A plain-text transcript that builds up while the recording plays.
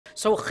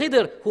So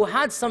Khidr, who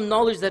had some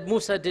knowledge that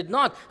Musa did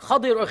not,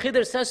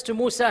 Khidr says to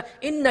Musa,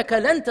 إِنَّكَ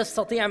لَن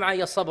تَسْتَطِيعَ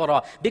مَعِيَ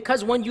صَبْرًا.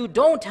 Because when you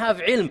don't have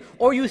ilm,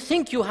 or you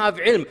think you have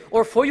ilm,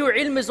 or for your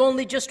ilm is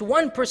only just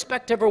one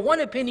perspective or one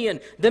opinion,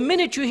 the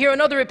minute you hear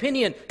another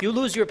opinion, you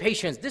lose your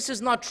patience. This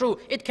is not true.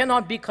 It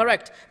cannot be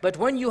correct. But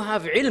when you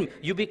have ilm,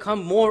 you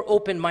become more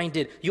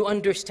open-minded. You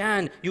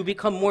understand. You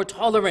become more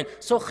tolerant.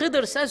 So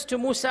Khidr says to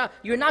Musa,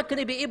 you're not going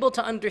to be able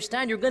to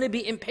understand. You're going to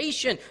be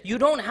impatient. You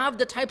don't have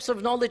the types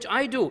of knowledge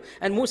I do.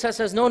 And Musa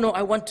says, no,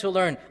 I want to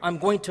learn. I'm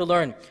going to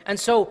learn. And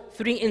so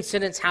 3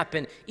 incidents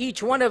happen.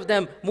 Each one of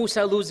them,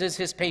 Musa loses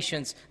his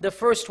patience. The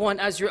first one,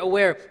 as you're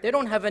aware, they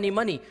don't have any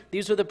money.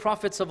 These are the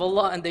prophets of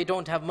Allah and they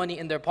don't have money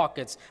in their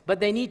pockets. But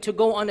they need to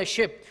go on a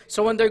ship.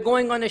 So when they're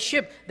going on a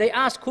ship, they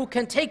ask who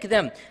can take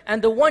them.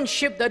 And the one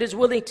ship that is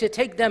willing to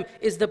take them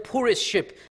is the poorest ship.